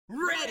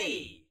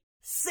Ready,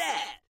 set,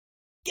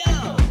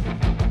 go!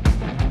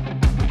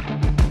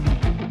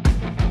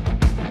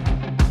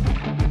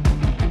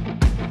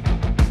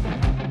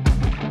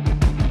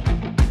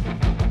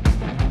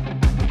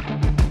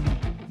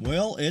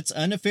 Well, it's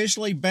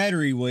unofficially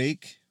Battery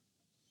Week.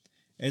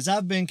 As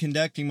I've been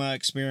conducting my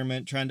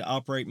experiment trying to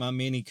operate my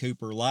Mini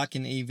Cooper like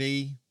an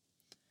EV,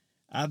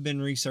 I've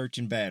been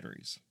researching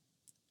batteries.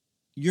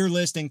 You're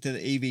listening to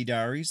the EV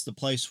Diaries, the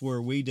place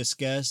where we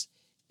discuss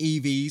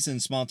EVs in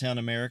small town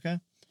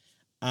America.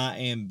 I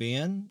am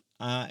Ben.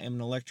 I am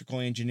an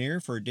electrical engineer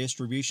for a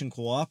distribution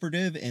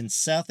cooperative in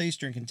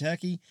southeastern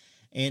Kentucky,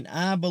 and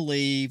I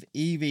believe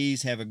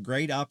EVs have a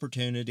great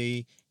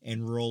opportunity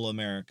in rural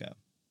America.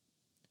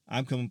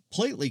 I'm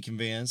completely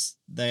convinced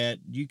that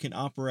you can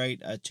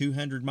operate a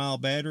 200-mile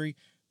battery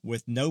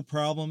with no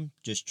problem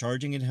just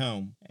charging at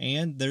home.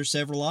 And there's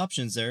several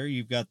options there.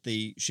 You've got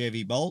the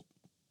Chevy Bolt,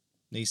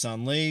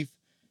 Nissan Leaf,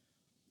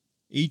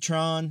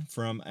 e-tron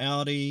from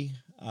Audi,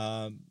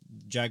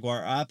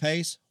 Jaguar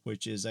I-Pace,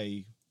 which is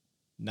a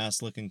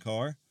nice-looking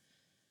car,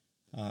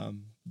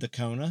 the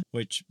Kona,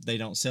 which they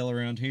don't sell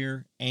around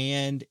here,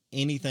 and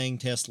anything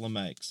Tesla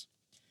makes.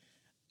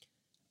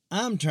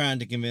 I'm trying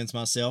to convince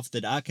myself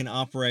that I can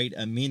operate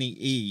a Mini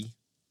E,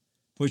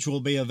 which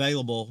will be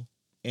available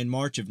in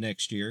March of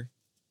next year.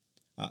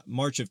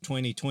 March of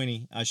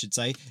 2020, I should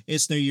say.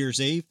 It's New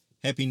Year's Eve.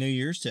 Happy New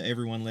Year's to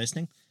everyone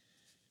listening.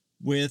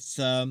 With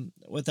a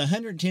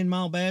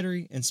 110-mile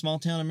battery in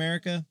small-town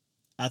America,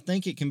 I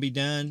think it can be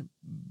done,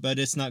 but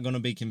it's not going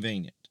to be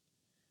convenient.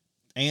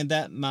 And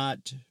that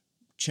might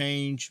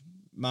change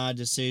my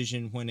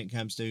decision when it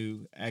comes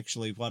to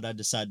actually what I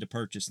decide to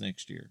purchase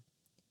next year.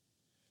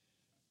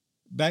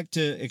 Back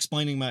to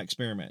explaining my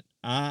experiment.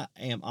 I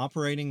am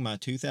operating my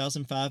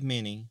 2005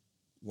 Mini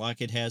like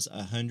it has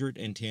a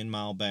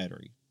 110-mile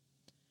battery.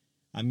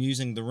 I'm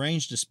using the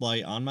range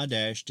display on my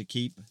dash to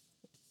keep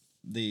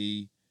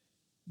the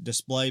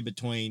display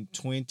between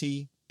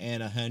 20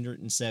 and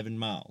 107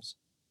 miles,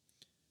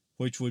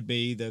 which would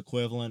be the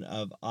equivalent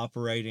of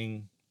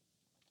operating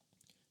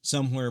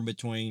somewhere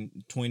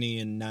between 20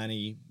 and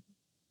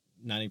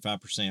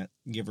 95%,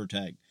 give or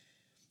take.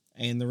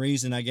 And the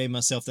reason I gave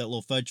myself that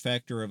little fudge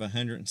factor of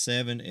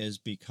 107 is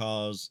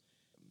because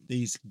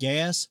these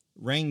gas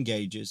range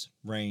gauges,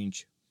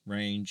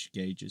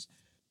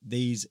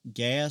 these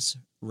gas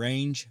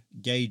range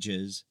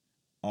gauges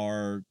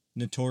are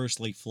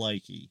notoriously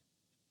flaky.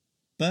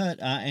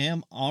 But I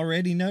am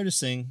already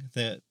noticing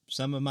that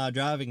some of my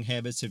driving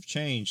habits have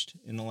changed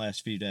in the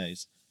last few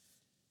days.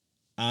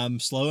 I'm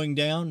slowing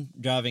down,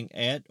 driving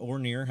at or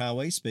near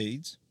highway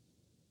speeds.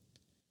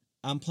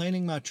 I'm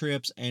planning my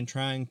trips and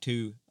trying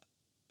to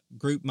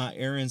group my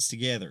errands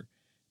together.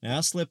 Now,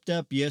 I slipped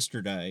up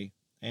yesterday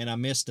and I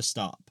missed a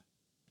stop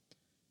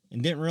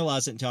and didn't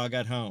realize it until I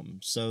got home.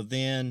 So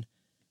then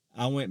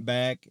I went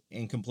back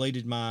and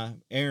completed my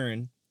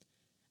errand,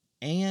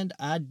 and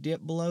I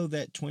dipped below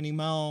that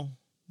 20-mile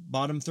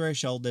bottom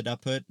threshold that I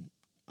put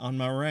on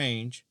my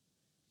range.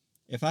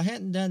 If I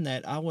hadn't done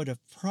that, I would have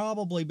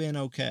probably been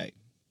okay.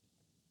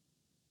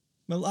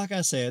 But like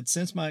I said,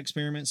 since my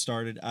experiment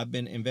started, I've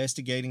been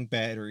investigating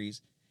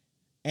batteries,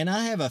 and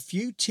I have a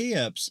few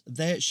tips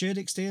that should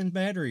extend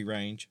battery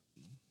range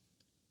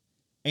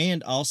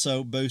and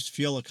also boost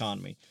fuel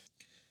economy.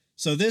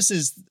 So this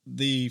is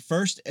the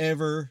first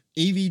ever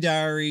EV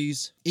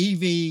Diaries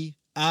EV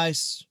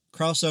ICE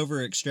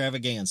crossover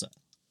extravaganza.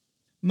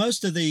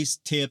 Most of these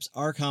tips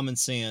are common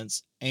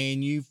sense,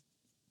 and you've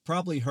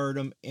probably heard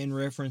them in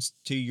reference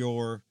to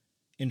your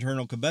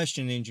internal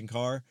combustion engine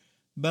car,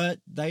 but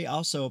they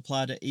also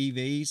apply to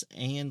EVs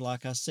and,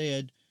 like I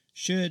said,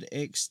 should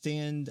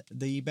extend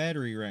the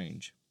battery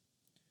range.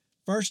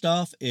 First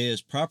off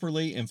is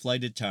properly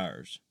inflated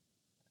tires.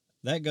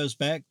 That goes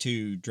back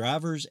to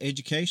driver's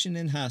education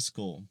in high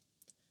school.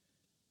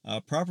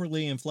 A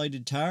properly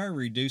inflated tire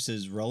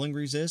reduces rolling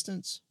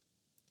resistance,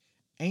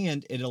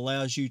 and it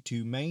allows you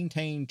to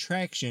maintain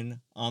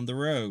traction on the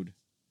road.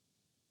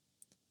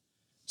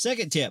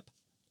 Second tip,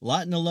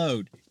 lighten the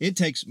load. It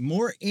takes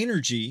more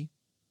energy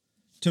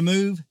to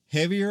move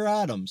heavier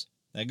items.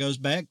 That goes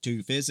back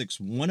to Physics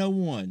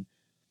 101.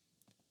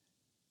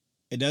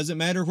 It doesn't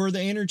matter where the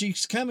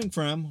energy's coming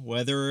from,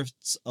 whether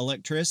it's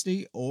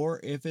electricity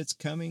or if it's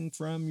coming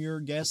from your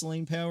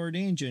gasoline-powered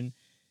engine,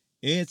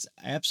 it's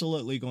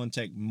absolutely going to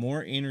take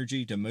more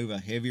energy to move a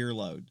heavier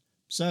load.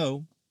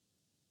 So,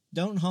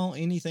 don't haul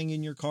anything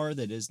in your car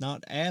that is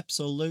not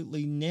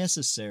absolutely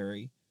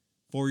necessary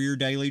for your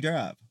daily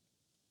drive.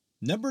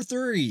 Number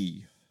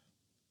 3,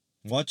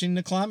 watching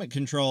the climate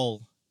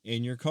control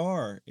in your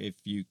car. If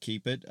you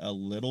keep it a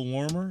little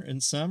warmer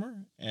in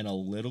summer and a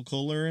little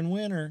cooler in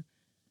winter,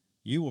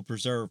 you will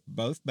preserve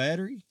both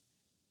battery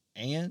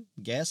and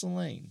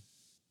gasoline.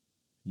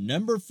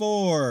 Number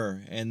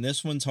 4, and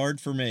this one's hard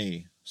for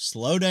me,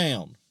 slow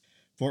down.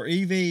 For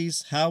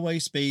EVs, highway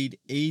speed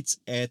eats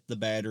at the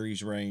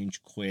battery's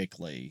range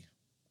quickly.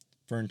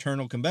 For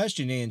internal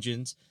combustion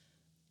engines,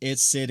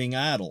 it's sitting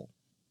idle.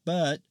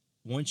 But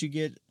once you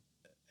get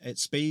at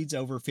speeds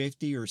over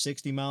 50 or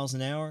 60 miles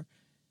an hour,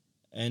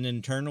 an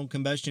internal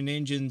combustion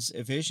engine's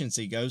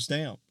efficiency goes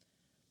down.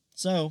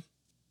 So,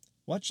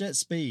 watch that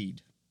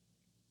speed.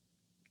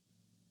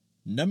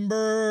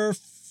 Number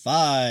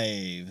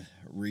 5,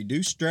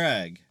 reduce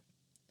drag.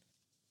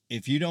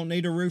 If you don't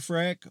need a roof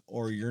rack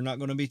or you're not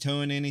going to be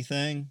towing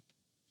anything,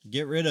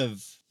 get rid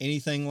of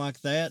anything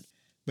like that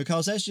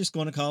because that's just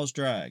going to cause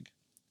drag.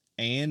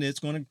 And it's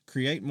going to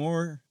create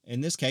more,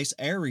 in this case,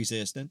 air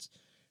resistance,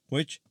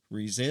 which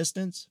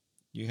resistance,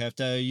 you have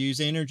to use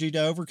energy to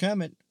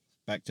overcome it.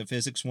 Back to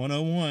Physics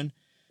 101.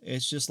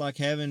 It's just like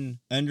having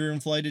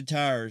underinflated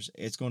tires.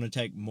 It's going to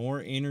take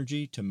more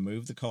energy to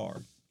move the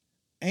car.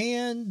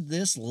 And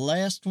this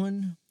last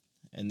one,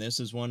 and this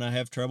is one I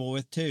have trouble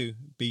with too,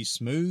 be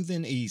smooth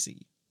and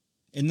easy.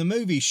 In the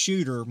movie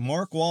Shooter,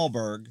 Mark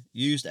Wahlberg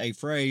used a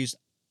phrase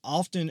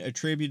often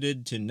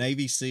attributed to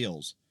Navy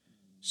SEALs.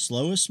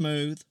 Slow is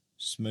smooth,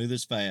 smooth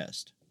is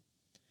fast.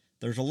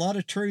 There's a lot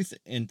of truth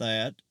in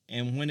that,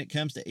 and when it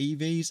comes to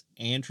EVs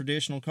and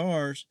traditional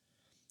cars,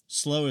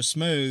 slow is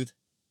smooth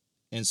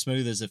and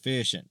smooth is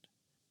efficient.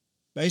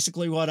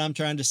 Basically what I'm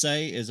trying to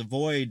say is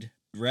avoid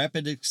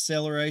rapid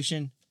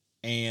acceleration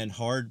and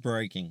hard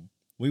braking.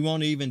 We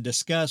won't even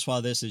discuss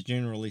why this is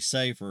generally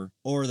safer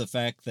or the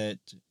fact that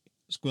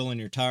squealing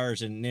your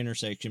tires in an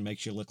intersection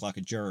makes you look like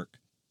a jerk.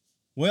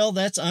 Well,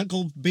 that's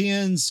Uncle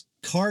Ben's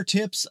car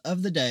tips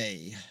of the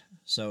day.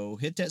 So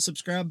hit that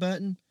subscribe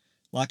button.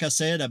 Like I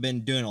said, I've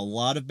been doing a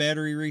lot of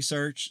battery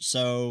research,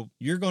 so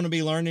you're going to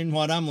be learning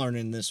what I'm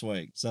learning this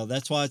week. So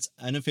that's why it's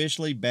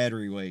unofficially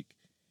Battery Week.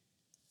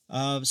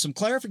 Some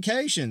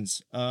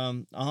clarifications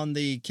on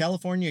the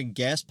California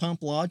gas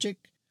pump logic.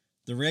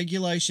 The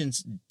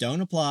regulations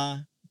don't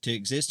apply to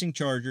existing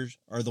chargers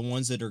or the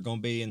ones that are going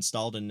to be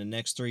installed in the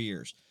next 3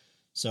 years.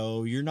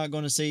 So you're not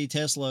going to see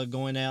Tesla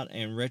going out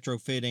and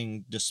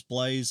retrofitting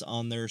displays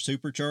on their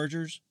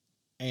superchargers.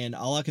 And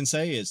all I can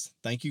say is,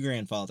 thank you,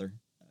 grandfather.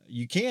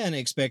 You can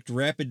expect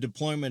rapid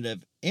deployment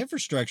of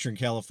infrastructure in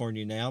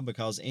California now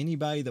because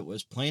anybody that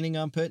was planning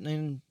on putting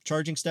in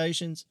charging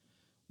stations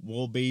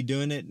will be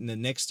doing it in the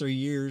next 3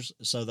 years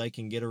so they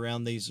can get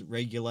around these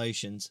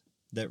regulations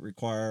that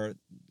require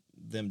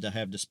them to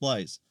have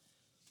displays.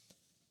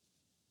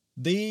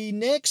 The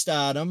next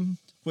item,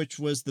 which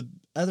was the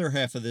other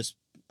half of this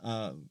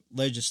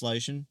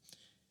legislation,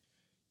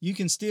 you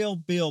can still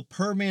bill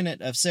per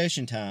minute of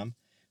session time,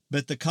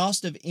 but the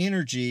cost of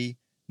energy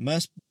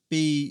must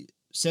be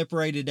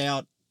separated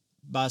out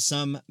by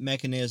some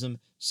mechanism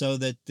so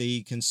that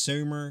the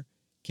consumer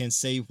can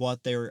see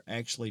what they're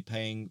actually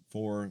paying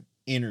for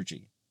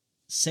energy.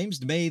 Seems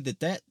to me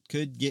that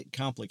could get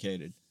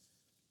complicated.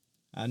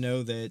 I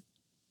know that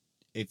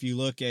if you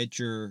look at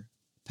your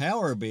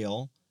power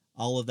bill,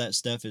 all of that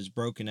stuff is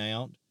broken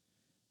out,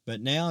 but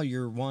now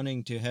you're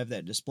wanting to have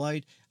that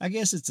displayed. I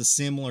guess it's a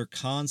similar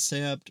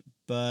concept,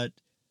 but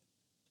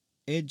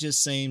it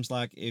just seems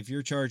like if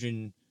you're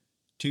charging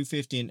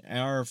 $2.50 an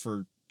hour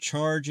for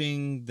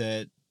charging,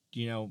 that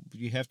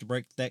you have to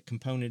break that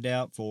component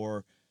out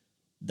for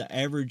the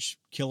average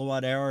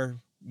kilowatt hour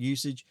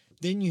usage.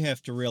 Then you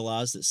have to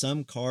realize that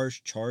some cars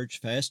charge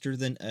faster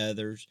than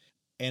others,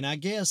 and I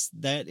guess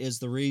that is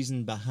the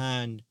reason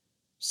behind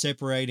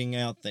separating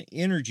out the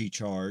energy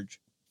charge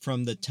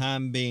from the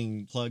time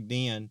being plugged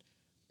in.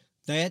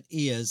 That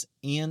is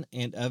in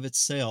and of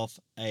itself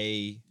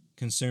a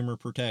consumer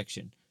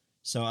protection.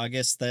 So I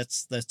guess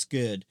that's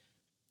good.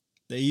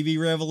 The EV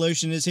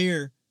revolution is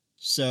here.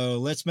 So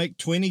let's make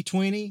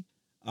 2020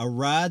 a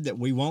ride that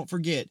we won't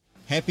forget.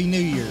 Happy New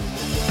Year.